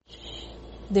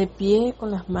De pie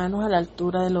con las manos a la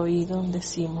altura del oído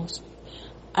decimos: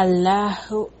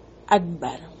 Allahu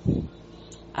Akbar.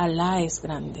 Alá es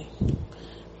grande.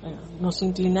 Nos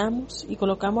inclinamos y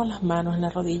colocamos las manos en la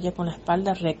rodilla con la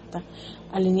espalda recta,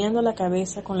 alineando la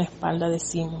cabeza con la espalda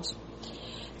decimos: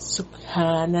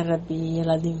 Subhana Rabbi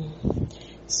al-Azim.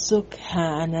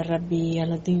 Subhana Rabbi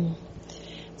al-Azim.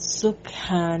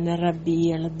 Subhana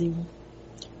Rabbi al-Azim.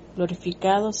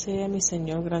 Glorificado sea mi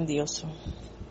Señor grandioso.